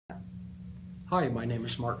Hi, my name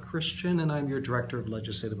is Mark Christian and I'm your Director of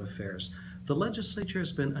Legislative Affairs. The legislature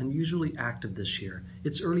has been unusually active this year.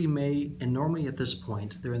 It's early May and normally at this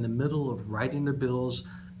point they're in the middle of writing their bills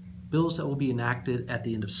that will be enacted at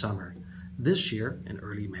the end of summer. This year, in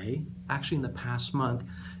early May, actually in the past month,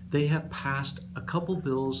 they have passed a couple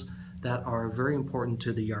bills that are very important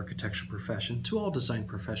to the architectural profession, to all design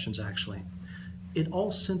professions actually. It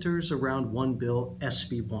all centers around one bill,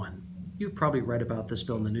 SB 1. You've probably read about this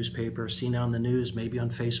bill in the newspaper, seen it on the news, maybe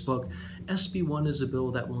on Facebook. SB 1 is a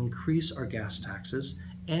bill that will increase our gas taxes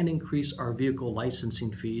and increase our vehicle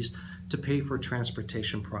licensing fees to pay for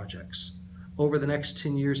transportation projects. Over the next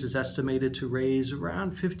 10 years is estimated to raise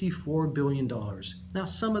around $54 billion. Now,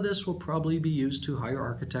 some of this will probably be used to hire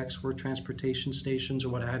architects for transportation stations or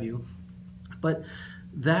what have you, but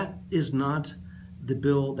that is not the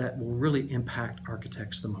bill that will really impact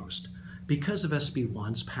architects the most. Because of SB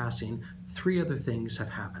 1's passing, three other things have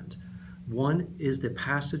happened. One is the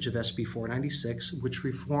passage of SB 496, which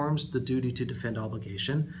reforms the duty to defend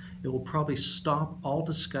obligation. It will probably stop all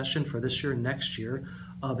discussion for this year and next year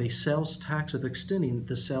of a sales tax, of extending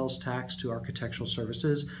the sales tax to architectural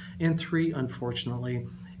services. And three, unfortunately,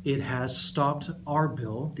 it has stopped our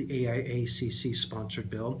bill, the AIACC sponsored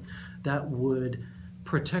bill, that would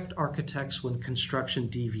protect architects when construction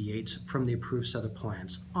deviates from the approved set of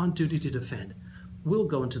plans on duty to defend. We'll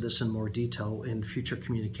go into this in more detail in future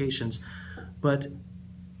communications, but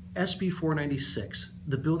SB 496,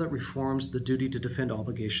 the bill that reforms the duty to defend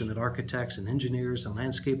obligation that architects and engineers and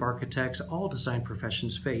landscape architects, all design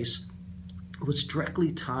professions face, was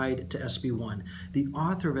directly tied to SB 1. The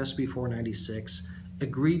author of SB 496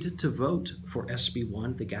 agreed to vote for SB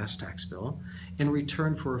 1, the gas tax bill, in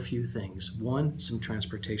return for a few things. One, some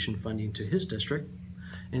transportation funding to his district,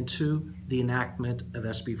 and two, the enactment of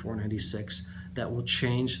SB 496 that will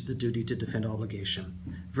change the duty to defend obligation.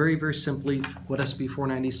 Very, very simply, what SB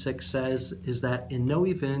 496 says is that in no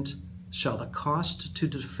event shall the cost to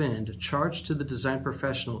defend charged to the design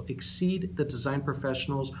professional exceed the design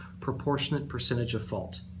professional's proportionate percentage of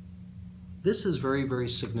fault. This is very, very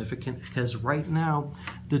significant because right now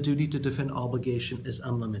the duty to defend obligation is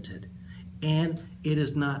unlimited and it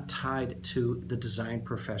is not tied to the design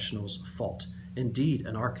professional's fault. Indeed,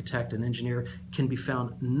 an architect and engineer can be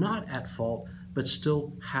found not at fault but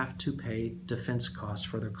still have to pay defense costs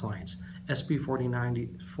for their clients. SB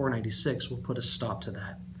 496 will put a stop to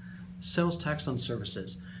that. Sales tax on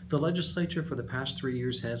services. The legislature for the past 3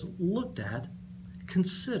 years has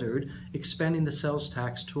considered expanding the sales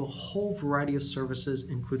tax to a whole variety of services,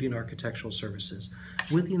 including architectural services.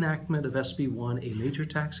 With the enactment of SB 1, a major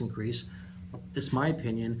tax increase, it's my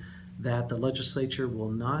opinion that the legislature will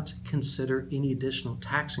not consider any additional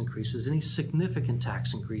tax increases, any significant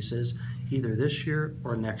tax increases, either this year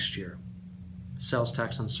or next year. Sales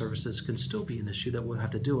tax on services can still be an issue that we'll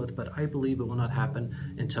have to deal with, but I believe it will not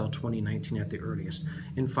happen until 2019 at the earliest.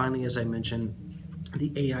 And finally, as I mentioned, the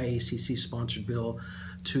AIACC sponsored bill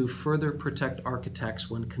to further protect architects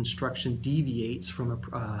when construction deviates from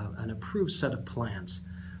an approved set of plans.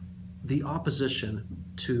 The opposition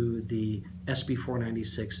to the SB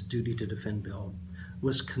 496 duty to defend bill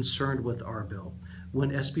was concerned with our bill.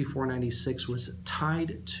 When SB 496 was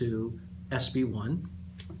tied to SB 1,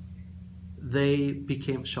 they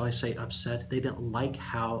became, shall I say, upset. They didn't like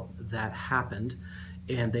how that happened,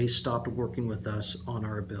 and they stopped working with us on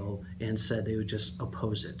our bill and said they would just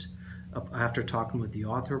oppose it. After talking with the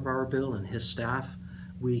author of our bill and his staff,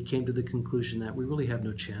 we came to the conclusion that we really have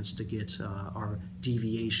no chance to get our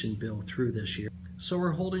deviation bill through this year. So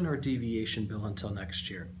we're holding our deviation bill until next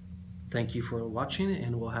year. Thank you for watching,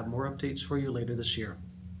 and we'll have more updates for you later this year.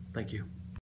 Thank you.